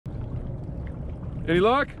Any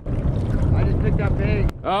luck? I just picked up big.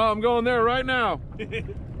 Oh, I'm going there right now. Yeah.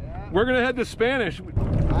 We're gonna head to Spanish.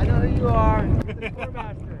 I know who you are. The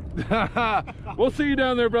quartermaster. We'll see you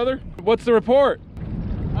down there, brother. What's the report?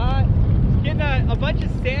 Getting a bunch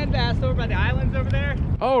of sand bass over by the islands over there.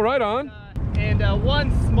 Oh, right on. And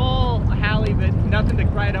one small halibut, nothing to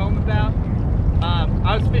write home about.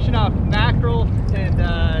 I was fishing off mackerel and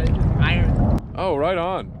iron. Oh, right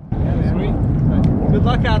on. Yeah, sweet. Good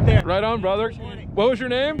luck out there. Right on, brother. What was your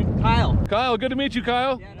name? Kyle. Kyle, good to meet you,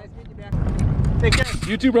 Kyle. Yeah, nice to meet you, man. Take care.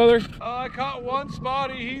 You too, brother. I caught one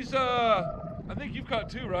spotty. He's, I think you've caught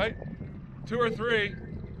two, right? 2 or 3.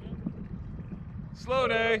 Slow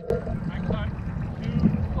day. I caught 2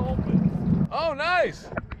 dolphins. Oh, nice.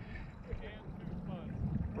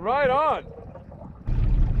 Right on.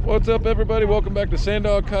 What's up, everybody? Welcome back to Sand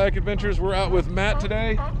Dog Kayak Adventures. We're out with Matt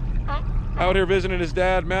today. Out here visiting his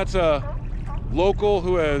dad. Matt's a local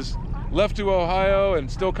who has left to Ohio and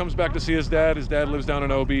still comes back to see his dad. His dad lives down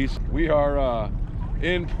in Obese. We are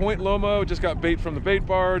in Point Loma. Just got bait from the bait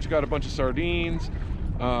barge. Got a bunch of sardines.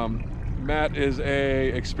 Matt is a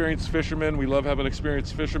experienced fisherman. We love having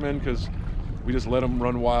experienced fishermen because we just let them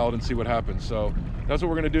run wild and see what happens. So that's what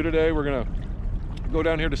we're gonna do today. We're gonna go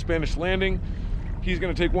down here to Spanish Landing. He's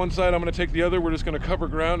gonna take one side, I'm gonna take the other. We're just gonna cover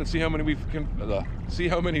ground and see how many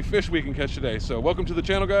fish we can catch today. So welcome to the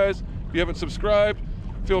channel, guys. If you haven't subscribed,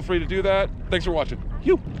 feel free to do that. Thanks for watching.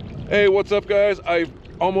 Hey, what's up, guys? I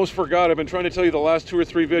almost forgot. I've been trying to tell you the last 2 or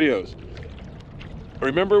 3 videos.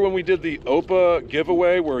 Remember when we did the OPA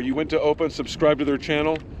giveaway where you went to OPA and subscribed to their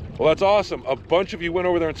channel? Well, that's awesome. A bunch of you went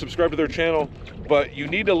over there and subscribed to their channel, but you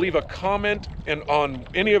need to leave a comment on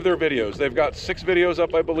any of their videos. They've got 6 videos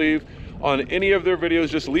up, I believe. On any of their videos,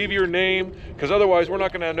 just leave your name, because otherwise we're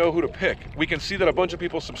not gonna know who to pick. We can see that a bunch of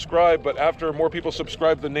people subscribe, but after more people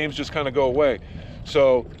subscribe, the names just kind of go away.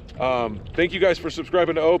 So thank you guys for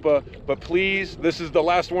subscribing to OPA, but please, this is the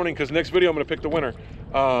last warning, because next video I'm gonna pick the winner.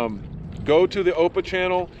 Go to the OPA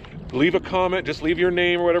channel, leave a comment, just leave your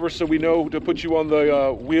name or whatever so we know to put you on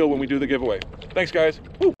the wheel when we do the giveaway. Thanks, guys.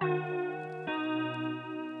 Woo.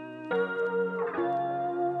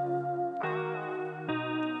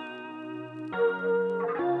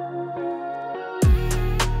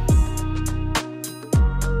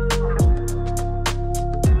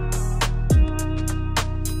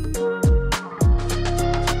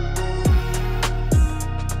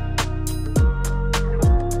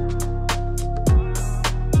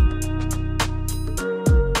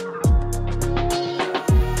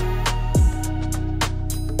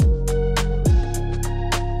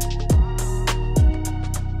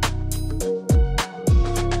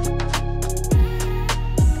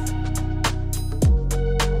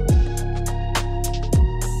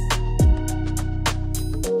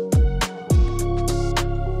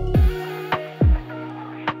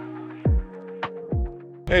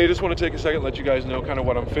 Hey, just want to take a second and let you guys know kind of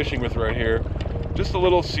what I'm fishing with right here. Just a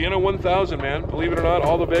little Sienna 1000, man. Believe it or not,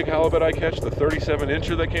 all the big halibut I catch, the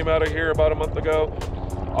 37-incher that came out of here about a month ago,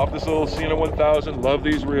 off this little Sienna 1000. Love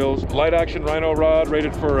these reels. Light action rhino rod,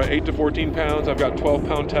 rated for 8 to 14 pounds. I've got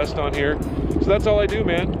 12-pound test on here. So that's all I do,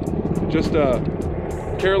 man. Just a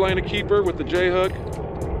Carolina keeper with the J-hook,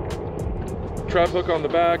 trap hook on the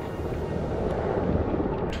back,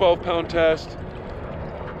 12-pound test.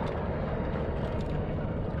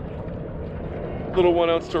 Little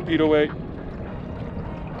 1-ounce torpedo weight,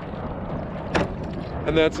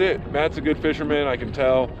 and that's it. Matt's a good fisherman, I can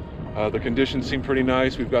tell. The conditions seem pretty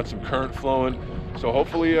nice. We've got some current flowing, so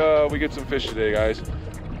hopefully we get some fish today, guys.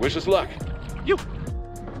 Wish us luck.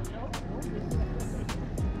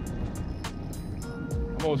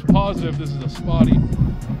 I'm almost positive this is a spotty.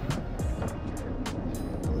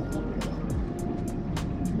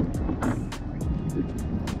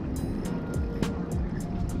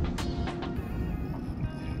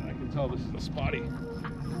 Oh, this is a spotty.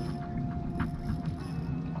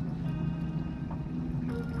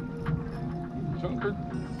 Chunker.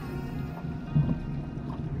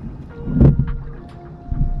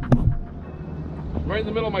 Right in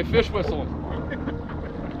the middle of my fish whistling.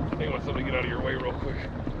 Hang on, somebody get out of your way real quick.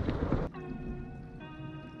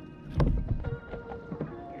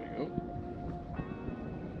 There you go.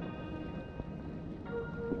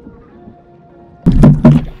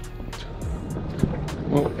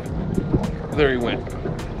 Well, there he went.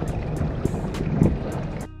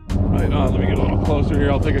 Right on, let me get a little closer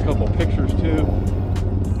here. I'll take a couple pictures too.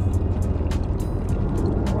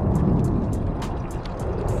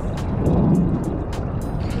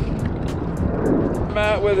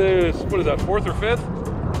 Matt with his, what is that, 4th or 5th?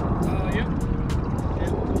 Yeah.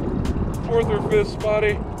 4th or 5th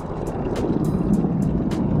spotty.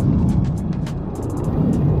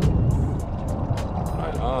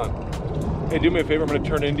 Hey, do me a favor. I'm gonna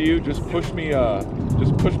turn into you. Just push me.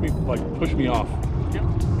 Like push me off. Yep.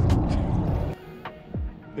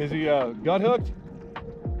 Is he gut hooked?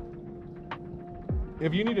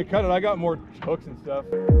 If you need to cut it, I got more hooks and stuff.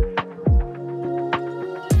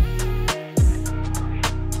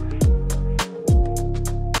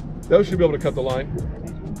 Those should be able to cut the line.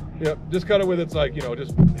 Yep, just cut it with it's like, you know,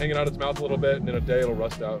 just hanging out its mouth a little bit, and in a day it'll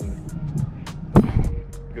rust out and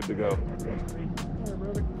good to go. Alright,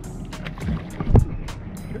 brother.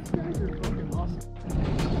 These guys are fucking awesome.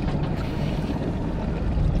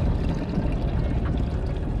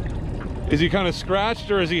 Is he kind of scratched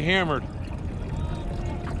or is he hammered?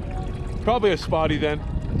 Probably a spotty then.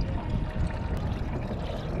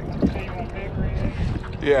 Hey, you want big or anything?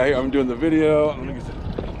 Yeah, here, I'm doing the video. Let me get the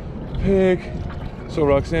pig so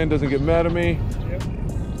Roxanne doesn't get mad at me. Yep.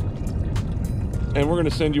 And we're gonna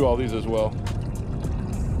send you all these as well.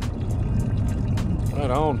 Right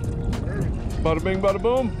on. Bada bing, bada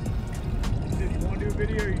boom. Did you want to do a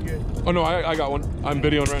video or you good? Oh no, I got one. I'm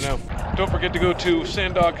videoing right now. Don't forget to go to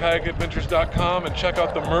sanddogkayakadventures.com and check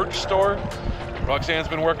out the merch store. Roxanne's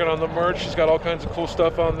been working on the merch. She's got all kinds of cool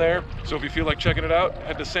stuff on there. So if you feel like checking it out,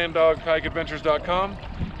 head to sanddogkayakadventures.com.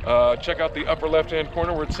 Check out the upper left-hand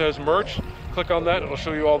corner where it says merch. Click on that, it'll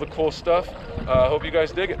show you all the cool stuff. Hope you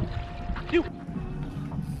guys dig it. You.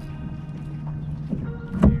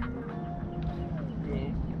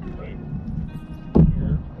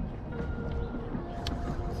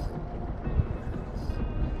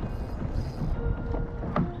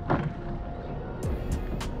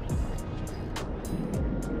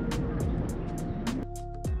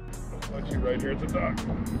 Right here at the dock.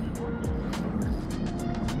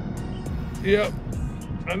 Yep,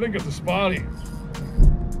 I think it's a spotty.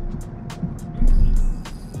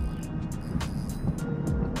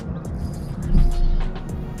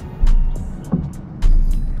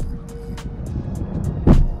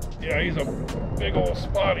 Yeah, he's a big old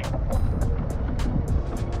spotty.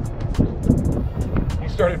 He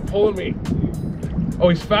started pulling me. Oh,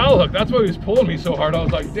 he's foul hooked. That's why he was pulling me so hard. I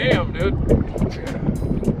was like, damn, dude.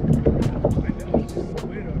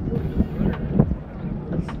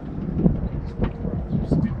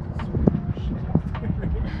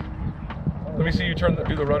 Let me see you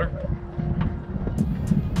do the rudder.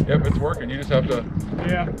 Yep, it's working. You just have to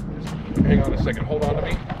hang on a second. Hold on to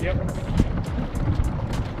me. Yep.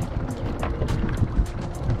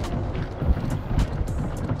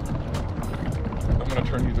 I'm going to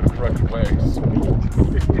turn you the correct way.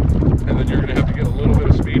 And then you're going to have to get a little bit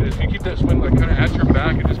of speed. If you keep that swing like kind of at your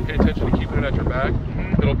back and just pay attention to keeping it at your back,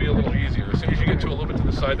 it'll be a little easier. As soon as you get to a little bit to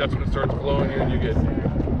the side, that's when it starts blowing you and you get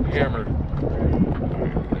hammered.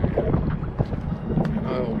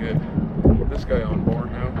 I'll get this guy on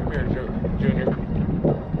board now. Come here, Junior.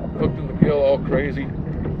 Hooked in the gill all crazy.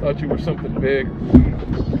 Thought you were something big.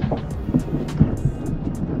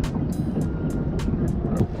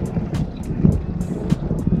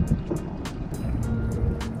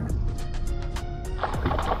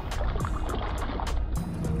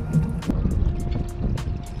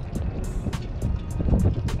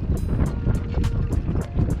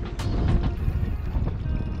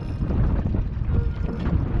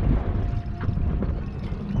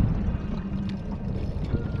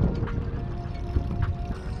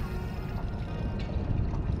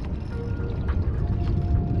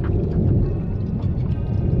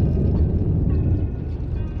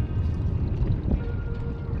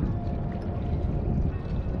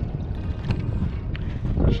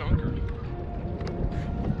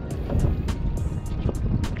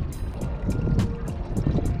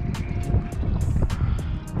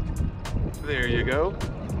 There you go.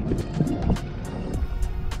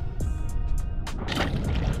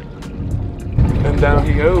 And down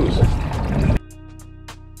he goes.